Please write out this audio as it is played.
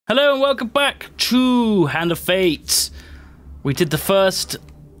Hello and welcome back to Hand of Fate. We did the first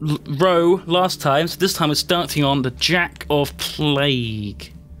row last time, so this time we're starting on the Jack of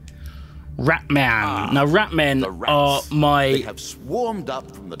Plague. Ratmen. Now Ratmen are my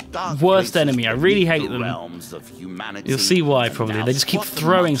worst enemy. I really hate them. You'll see why probably. They just keep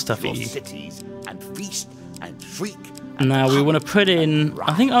throwing stuff at you. Now we want to put in,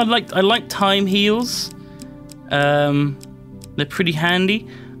 I think I like time heals. They're pretty handy.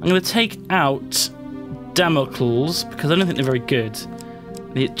 I'm going to take out Damocles because I don't think they're very good.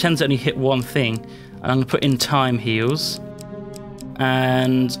 It tends to only hit one thing. And I'm going to put in time heals.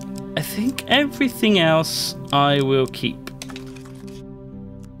 And I think everything else I will keep.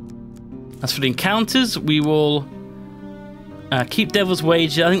 As for the encounters, we will keep Devil's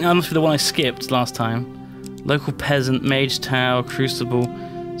Wager. I think that must be the one I skipped last time. Local Peasant, Mage Tower, Crucible,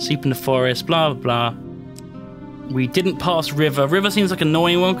 Sleep in the Forest, blah blah blah. We didn't pass River. River seems like an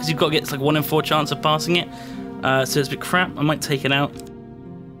annoying one because you've got to get like 1 in 4 chance of passing it. So it's a bit crap. I might take it out.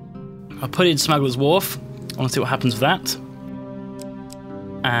 I'll put in Smuggler's Wharf. I want to see what happens with that.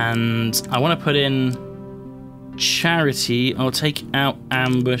 And I want to put in Charity. I'll take out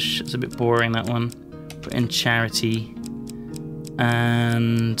Ambush. It's a bit boring, that one. Put in Charity.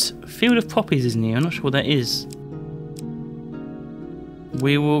 And Field of Poppies is new. I'm not sure what that is.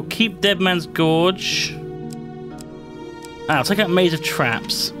 We will keep Dead Man's Gorge. I'll take out Maze of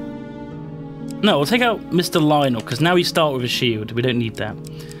Traps. No, we'll take out Mr. Lionel, because now we start with a shield. We don't need that.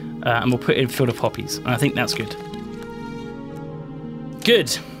 And we'll put in Field of Poppies. And I think that's good.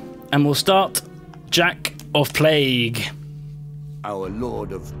 Good. And we'll start Jack of Plague. Our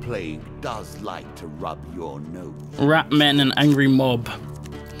Lord of Plague does like to rub your nose. Ratmen and Angry Mob.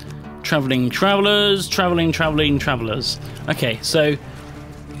 Travelling Travellers, Travelling Travellers. Okay, so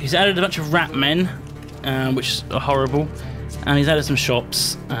he's added a bunch of Ratmen, which are horrible. And he's added some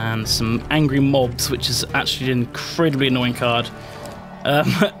shops and some angry mobs, which is actually an incredibly annoying card.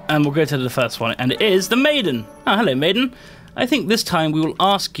 And we'll go to the first one, and it is the Maiden. Oh, hello, Maiden. I think this time we will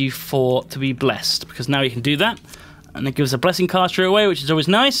ask you to be blessed, because now you can do that. And it gives a blessing card straight away, which is always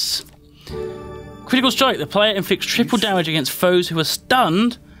nice. Critical Strike. The player inflicts triple damage against foes who are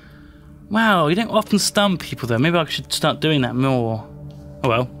stunned. Wow, you don't often stun people, though. Maybe I should start doing that more. Oh,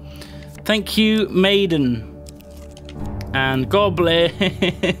 well. Thank you, Maiden. And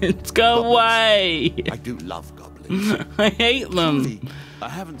goblins, go away! I do love goblins. I hate them. Truly, I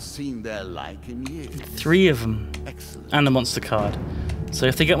haven't seen their like in years. 3 of them. Excellent. And a monster card. So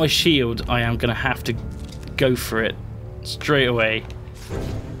if they get my shield, I am going to have to go for it straight away.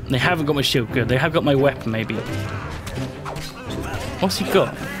 They haven't got my shield. Good. They have got my weapon, maybe. What's he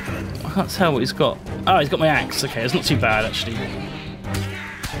got? I can't tell what he's got. Oh, he's got my axe. Okay, it's not too bad, actually.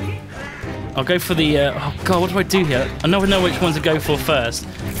 I'll go for the... oh, God, what do I do here? I never know which ones to go for first.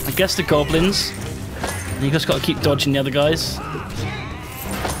 I guess the goblins. And you just got to keep dodging the other guys.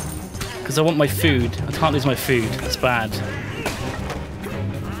 Because I want my food. I can't lose my food. That's bad.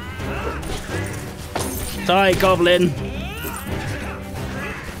 Die, goblin! Did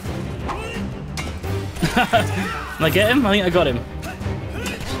I get him? I think I got him.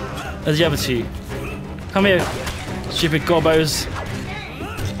 There's the other 2. Come here, stupid gobbos.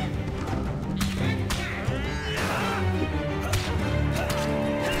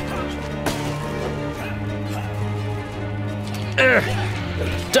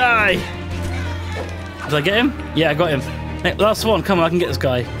 Die! Did I get him? Yeah, I got him. Hey, last one, come on, I can get this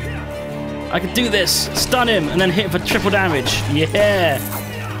guy. I can do this. Stun him and then hit him for triple damage. Yeah!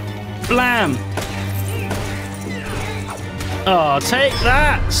 Blam! Oh, take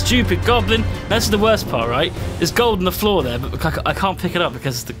that, stupid goblin. That's the worst part, right? There's gold on the floor there, but I can't pick it up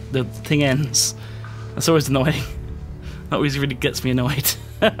because the thing ends. That's always annoying. That always really gets me annoyed.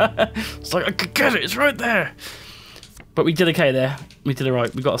 It's like, I could get it, it's right there. But we did okay there. We did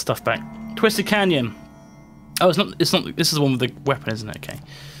alright. We got our stuff back. Twisted Canyon. Oh, it's not. This is the one with the weapon, isn't it? Okay.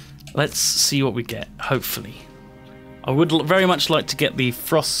 Let's see what we get. Hopefully, I would very much like to get the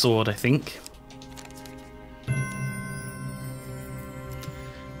Frost Sword. I think.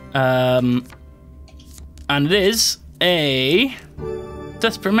 And it is a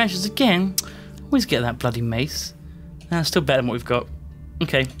Desperate Measures again. Always get that bloody mace. Still better than what we've got.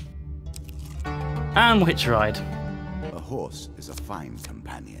 Okay. And we'll hitch a ride. A horse is a fine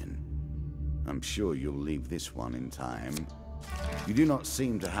companion. I'm sure you'll leave this one in time. You do not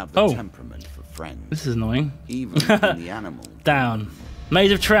seem to have the temperament for friends. This is annoying. Even in the animal. Down.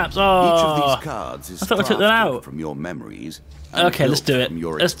 Maze of Traps. Oh. Each of these cards is I thought I took that out. From your memories. Okay, let's do it.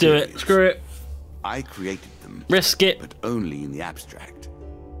 Let's do it. Screw it. I created them. Risk it. But only in the abstract.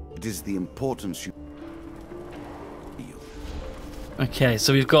 It is the importance you feel. Okay,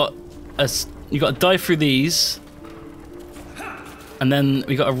 so we've got you got to dive through these, and then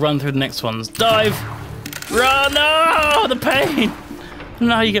we got to run through the next ones. Dive, run! No, the pain. I don't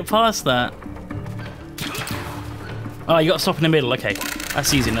know how you get past that. Oh, you got to stop in the middle. Okay,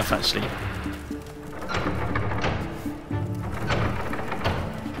 that's easy enough actually.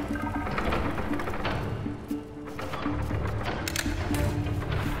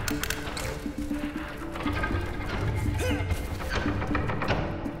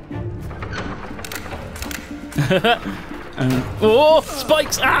 Oh,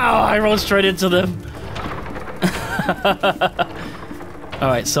 spikes! Ow! I rolled straight into them.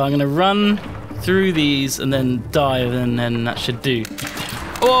 Alright, so I'm going to run through these and then dive, and then that should do.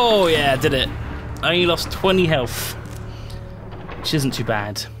 Oh, yeah, did it. I only lost 20 health, which isn't too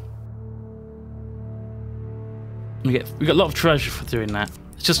bad. We got a lot of treasure for doing that.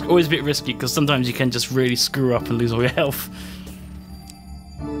 It's just always a bit risky, because sometimes you can just really screw up and lose all your health.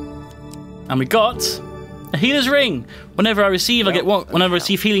 And we got a healer's ring. Whenever I receive, I get one. Whenever I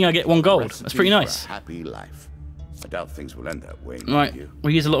receive healing, I get 1 gold. That's pretty nice. Happy life. I doubt things will end that way. Right,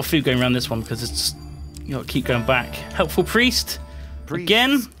 we use a lot of food going around this one because it's you got to keep going back. Helpful priest.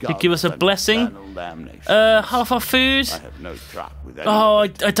 Again, could give us a blessing. Half our food. I have no truck with oh, I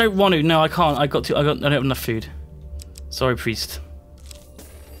don't want to. No, I can't. I don't have enough food. Sorry, priest.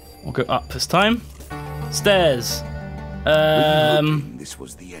 We'll go up this time. Stairs. This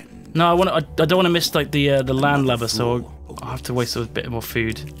was the end. No, I don't want to miss like the landlubber, so I'll have to waste a bit more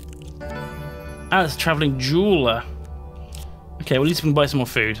food. Ah, it's a traveling jeweler. Okay, well at least we can buy some more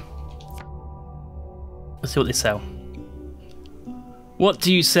food. Let's see what they sell. What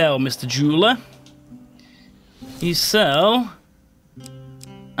do you sell, Mr. Jeweler? You sell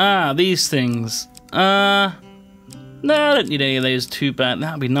these things. No, I don't need any of those too bad.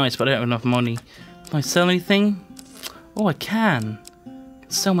 That'd be nice, but I don't have enough money. Can I sell anything? Oh, I can.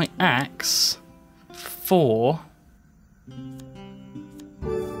 Sell my axe for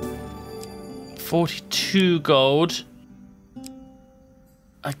 42 gold.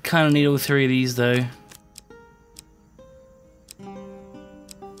 I kind of need all 3 of these though.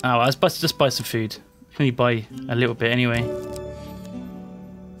 Oh, let's just buy some food. I can only buy a little bit anyway.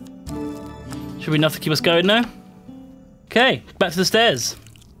 Should be enough to keep us going now? Okay, back to the stairs.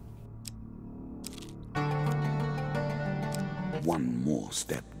 One more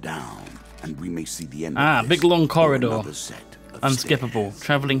step down, and we may see the end. Big long corridor. Unskippable.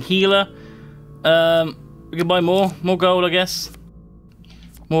 Traveling healer. We can buy more gold, I guess.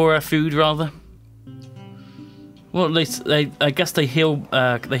 More food, rather. Well, at least I guess they heal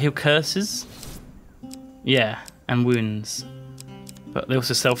curses. Yeah, and wounds. But they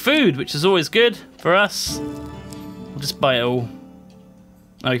also sell food, which is always good for us. We'll just buy it all.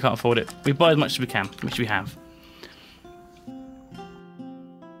 No, we can't afford it. We buy as much as we can, which we have.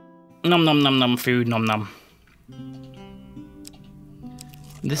 Nom nom nom nom food, nom nom.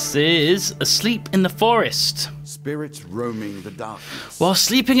 This is Asleep in the Forest. Spirits roaming the darkness. While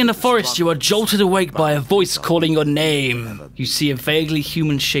sleeping in the forest, you are jolted awake by a voice calling your name. You see a vaguely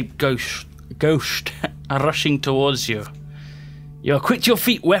human-shaped ghost rushing towards you. You are quick to your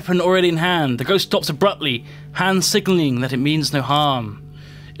feet, weapon already in hand. The ghost stops abruptly, hand signaling that it means no harm.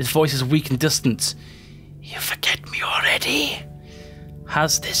 Its voice is weak and distant. You forget me already?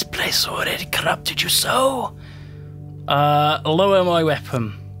 Has this place already corrupted you so? Lower my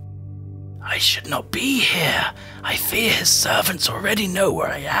weapon. I should not be here. I fear his servants already know where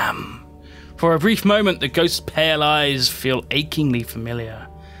I am. For a brief moment, the ghost's pale eyes feel achingly familiar.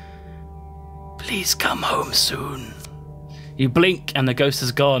 Please come home soon. You blink and the ghost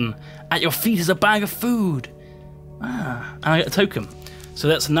is gone. At your feet is a bag of food. And I get a token. So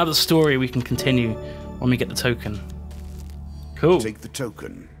that's another story we can continue when we get the token. Cool. Take the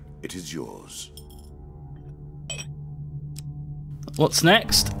token. It is yours. What's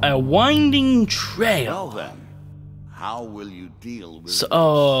next? A winding trail. Well then, how will you deal with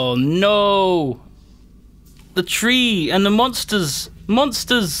oh no! The tree and the monsters!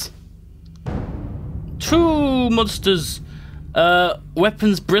 Monsters! 2 monsters!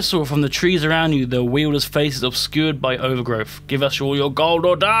 Weapons bristle from the trees around you, their wielder's faces obscured by overgrowth. Give us all your gold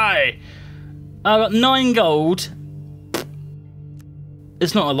or die! I got 9 gold.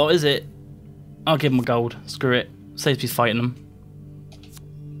 It's not a lot, is it? I'll give them a gold. Screw it. Saves me fighting them.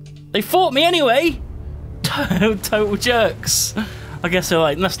 They fought me anyway! Total jerks. I guess they're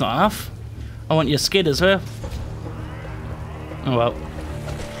like, that's not enough. I want your skid as well. Oh well.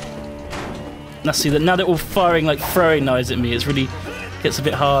 Now see that now they're all firing like throwing knives at me, it really gets a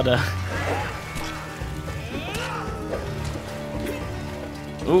bit harder.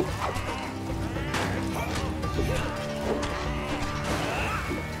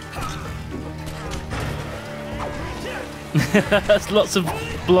 There's lots of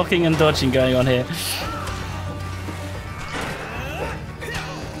blocking and dodging going on here.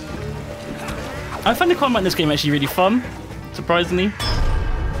 I find the combat in this game actually really fun, surprisingly.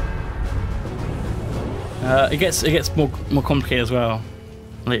 It gets more complicated as well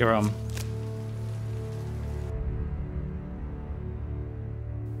later on.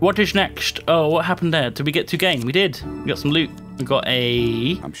 What is next? Oh, what happened there? Did we get to gain? We did. We got some loot. We got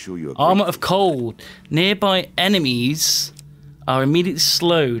a armor of cold. Nearby enemies are immediately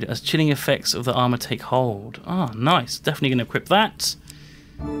slowed as chilling effects of the armor take hold. Ah, oh, nice. Definitely going to equip that.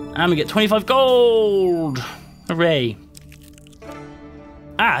 And we get 25 gold. Hooray.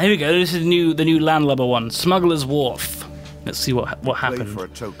 Ah, here we go. This is the new landlubber one. Smuggler's Wharf. Let's see what happened. For a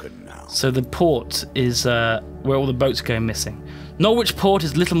token now. So the port is where all the boats go missing. Norwich Port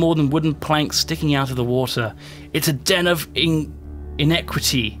is little more than wooden planks sticking out of the water. It's a den of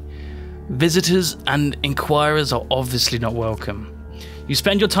inequity. Visitors and enquirers are obviously not welcome. You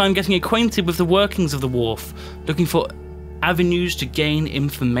spend your time getting acquainted with the workings of the wharf, looking for avenues to gain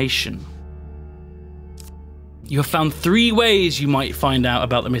information. You have found 3 ways you might find out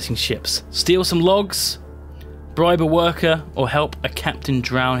about the missing ships. Steal some logs, bribe a worker, or help a captain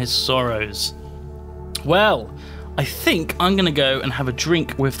drown his sorrows. Well, I think I'm going to go and have a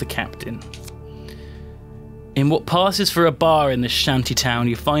drink with the captain. In what passes for a bar in this shanty town,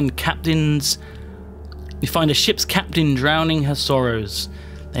 you find a ship's captain drowning her sorrows.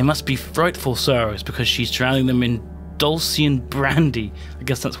 They must be frightful sorrows because she's drowning them in Dulcian brandy. I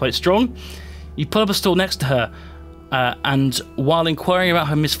guess that's quite strong. You pull up a stall next to her, and while inquiring about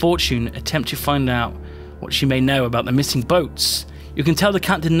her misfortune, attempt to find out what she may know about the missing boats. You can tell the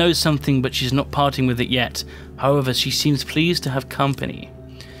captain knows something, but she's not parting with it yet. However, she seems pleased to have company.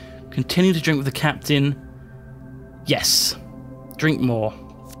 Continue to drink with the captain. Yes. Drink more.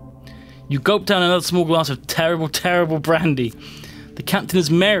 You gulp down another small glass of terrible, terrible brandy. The captain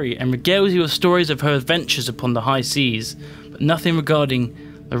is merry and regales you with stories of her adventures upon the high seas, but nothing regarding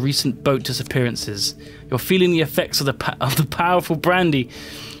the recent boat disappearances. You're feeling the effects of the powerful brandy,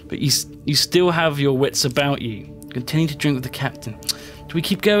 but you still have your wits about you. Continue to drink with the captain. Do we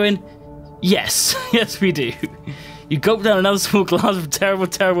keep going? Yes. Yes, we do. You gulp down another small glass of terrible,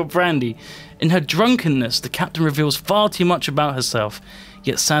 terrible brandy. In her drunkenness, the captain reveals far too much about herself,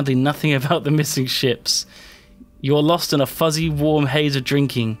 yet sadly nothing about the missing ships. You're lost in a fuzzy, warm haze of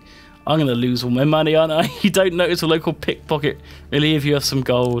drinking. I'm going to lose all my money, aren't I? You don't notice a local pickpocket relieve you of some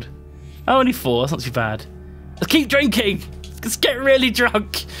gold. Oh, only 4. That's not too bad. Let's keep drinking. Let's get really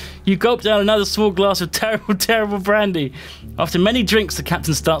drunk. You gulp down another small glass of terrible, terrible brandy. After many drinks, the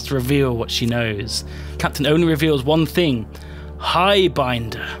captain starts to reveal what she knows. The captain only reveals one thing: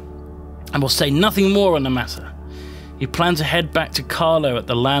 Highbinder, and will say nothing more on the matter. You plan to head back to Carlo at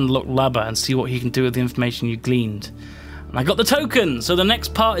the landlocked lubber and see what he can do with the information you gleaned. And I got the token, so the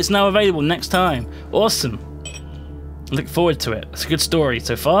next part is now available next time. Awesome. I look forward to it. It's a good story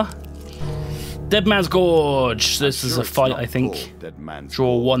so far. Dead Man's Gorge. This is a fight, I think.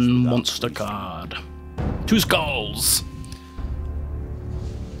 Draw 1 monster card. 2 skulls.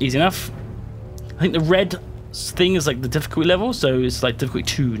 Easy enough. I think the red thing is like the difficulty level, so it's like difficulty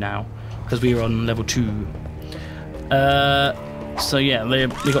 2 now, because we were on level 2. So yeah, they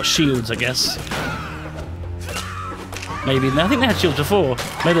got shields, I guess. Maybe. I think they had shields before.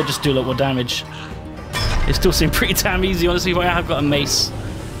 Maybe they just do a lot more damage. It still seemed pretty damn easy, honestly, but I have got a mace.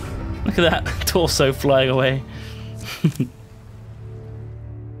 Look at that torso flying away.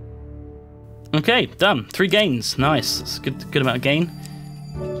 Okay, done. 3 gains. Nice. That's a good amount of gain.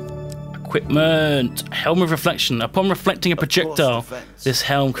 Equipment. Helm of Reflection. Upon reflecting a projectile, this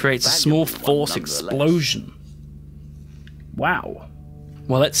helm creates a small force explosion. Wow.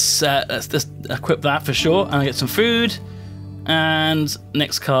 Well, let's just equip that for sure, and get some food. And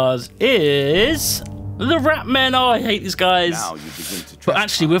next card is the Ratmen. Oh, I hate these guys. But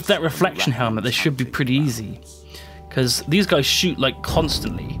actually, with that reflection helmet, they should be pretty easy, because these guys shoot like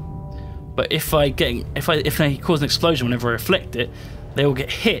constantly. But if they cause an explosion whenever I reflect it, they will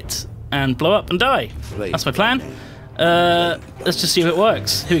get hit and blow up and die. That's my plan. Let's just see if it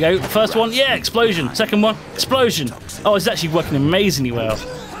works. Here we go. First one, yeah, explosion. Second one, explosion. Oh, it's actually working amazingly well.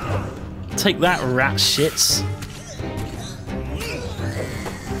 Take that, rat shits.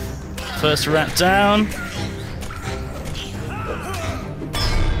 First rat down.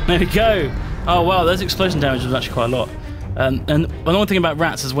 There we go. Oh wow, those explosion damage was actually quite a lot. And another thing about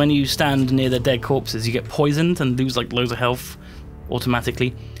rats is when you stand near their dead corpses, you get poisoned and lose like loads of health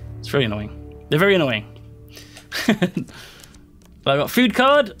automatically. It's very annoying. They're very annoying. But I got food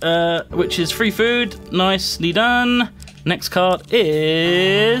card, which is free food. Nicely done. Next card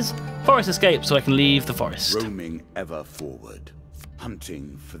is 5 Forest escape, so I can leave the forest. Roaming ever forward,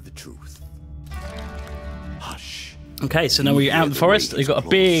 hunting for the truth. Hush. Okay, so now we're out of the forest. We've got a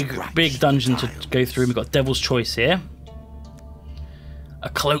big dungeon to go through. We've got Devil's Choice here. A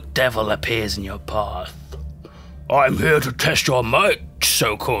cloaked devil appears in your path. I'm here to test your might,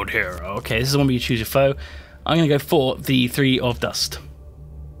 so-called hero. Okay, this is the one where you choose your foe. I'm going to go for the 3 of Dust.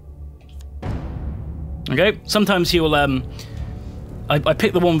 Okay, sometimes he'll... I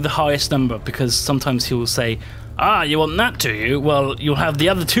pick the one with the highest number because sometimes he will say, ah, you want that, do you? Well, you'll have the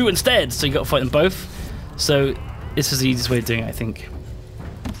other 2 instead, so you got to fight them both. So this is the easiest way of doing it, I think.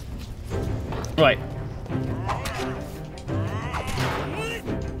 Right.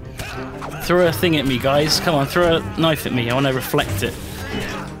 Throw a thing at me, guys. Come on, throw a knife at me. I want to reflect it.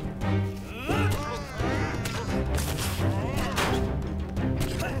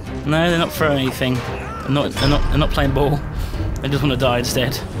 No, they're not throwing anything. They're not playing ball. They just want to die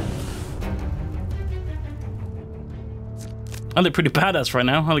instead. I look pretty badass right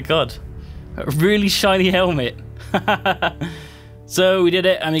now. Oh my god. A really shiny helmet. So we did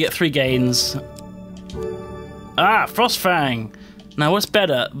it and we get 3 gains. Ah, Frostfang. Now what's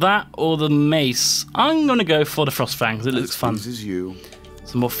better, that or the mace? I'm gonna go for the Frostfang because it looks fun.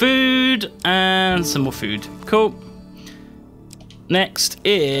 Some more food and some more food. Cool. Next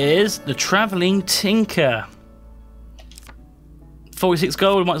is the Travelling Tinker. 46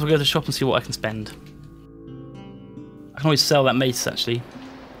 gold, might as well go to the shop and see what I can spend. I can always sell that mace, actually.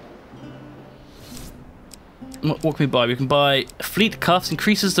 What can we buy? We can buy Fleet Cuffs,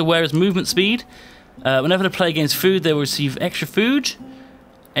 increases the wearer's movement speed. Whenever they play against food, they will receive extra food.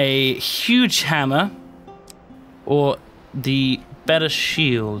 A huge hammer. Or the better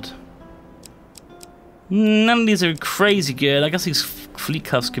shield. None of these are crazy good. I guess these Fleet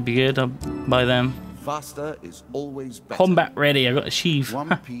Cuffs could be good. I'll buy them. Faster is always better. Combat ready. I got a sheath.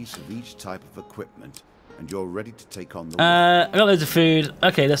 One piece of each type of equipment, and you're ready to take on the world. I got loads of food.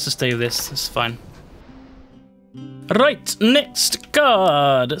 Okay, let's just stay with this. It's fine. Right, next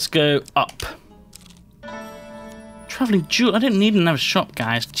card. Let's go up. Traveling jewel. I didn't need another shop,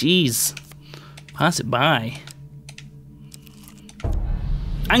 guys. Jeez. Pass it by.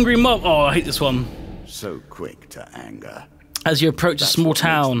 Angry mob. Oh, I hate this one. So quick to anger. As you approach a small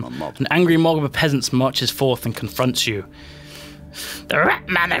town, an angry mob of peasants marches forth and confronts you. The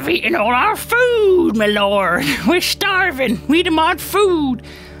Ratmen have eaten all our food, my lord. We're starving. We demand food.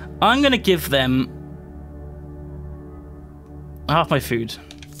 I'm going to give them half my food.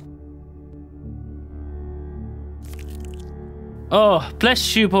 Oh,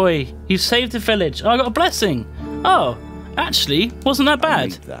 bless you, boy. You saved the village. Oh, I got a blessing. Oh, actually, wasn't that bad? I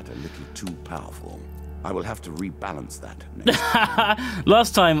made that a little too powerful. I will have to rebalance that next.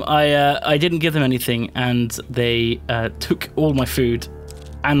 Last time I didn't give them anything and they took all my food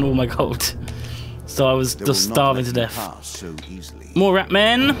and all my gold. So I was just starving to death. So easily. More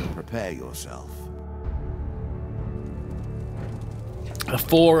Ratmen. Prepare yourself. A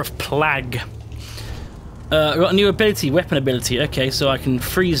 4 of Plague. I got a new ability, weapon ability. Okay, so I can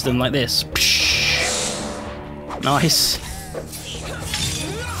freeze them like this. Nice.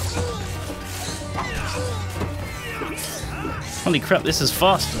 Holy crap, this is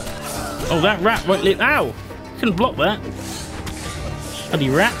fast. Oh, that rat won't live. Ow! Couldn't block that.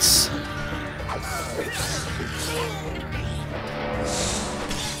 Bloody rats.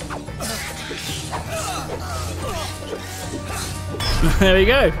 There we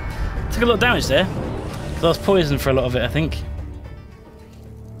go. Took a lot of damage there. I was poisoned for a lot of it, I think.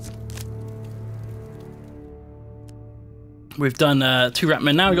 We've done 2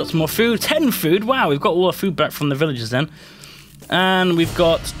 Ratmen now. We've got some more food. 10 food. Wow, we've got all our food back from the villagers then. And we've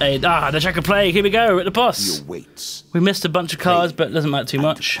got the Jack of Plague. Here we go. We're at the boss. Your weights. We missed a bunch of cards, but it doesn't matter too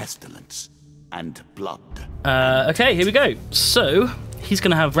much. Pestilence and blood. Okay, here we go. So he's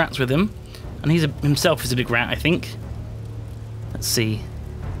going to have rats with him, and himself is a big rat, I think. Let's see.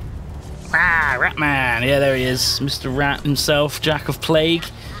 Ah, Ratman. Yeah, there he is. Mr. Rat himself, Jack of Plague.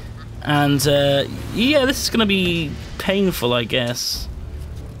 And yeah, this is going to be painful, I guess.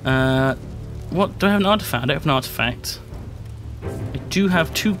 What? Do I have an artifact? I don't have an artifact. I do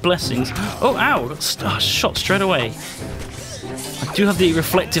have 2 blessings. Oh, ow! I got shot straight away. I do have the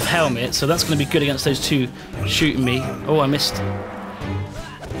reflective helmet, so that's going to be good against those 2 shooting me. Oh, I missed.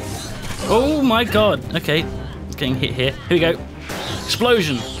 Oh my god. Okay, getting hit here. Here we go.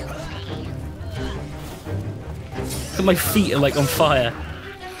 Explosion. Look at my feet are like on fire.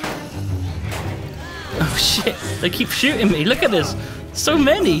 Oh shit, they keep shooting me. Look at this. So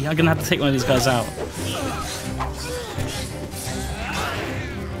many. I'm going to have to take one of these guys out.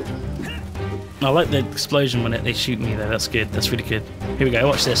 I like the explosion when they shoot me though. That's good. That's really good. Here we go.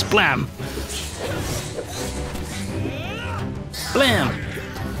 Watch this. Blam! Blam!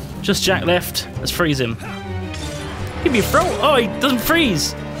 Just Jack left. Let's freeze him. Give me a throw. Oh, he doesn't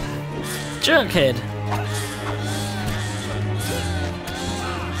freeze. Jerkhead.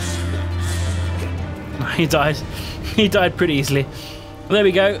 He died. He died pretty easily. There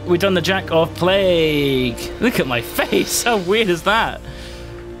we go. We've done the Jack of Plague. Look at my face. How weird is that?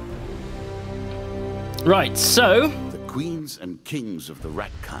 Right, so the queens and kings of the rat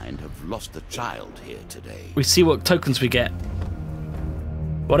kind have lost a child here today. We see what tokens we get.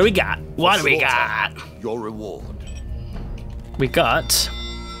 What do we got? What do we got? Your reward. We got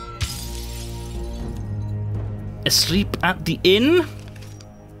Asleep at the Inn.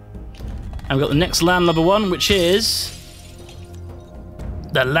 And we've got the next Landlubber one, which is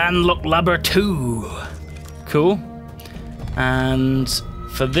the Landlocked Lubber 2. Cool. And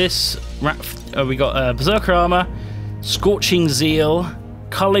for this, we got Berserker Armor, Scorching Zeal,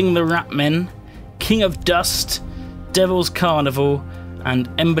 Culling the Ratmen, King of Dust, Devil's Carnival, and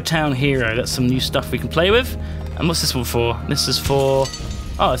Embertown Hero. That's some new stuff we can play with. And what's this one for? This is for...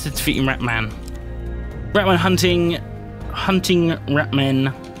 oh, it's defeating Ratman. Ratman hunting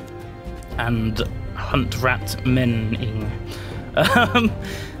Ratmen, and hunt Ratmening.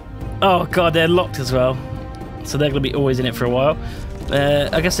 Oh god, they're locked as well. So they're going to be always in it for a while.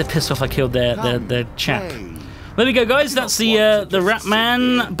 I guess they're pissed off I killed their chap. There we go, guys. That's the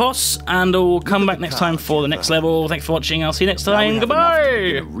Ratman boss, and we'll come back next time for the next level. Thanks for watching. I'll see you next time.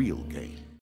 Goodbye.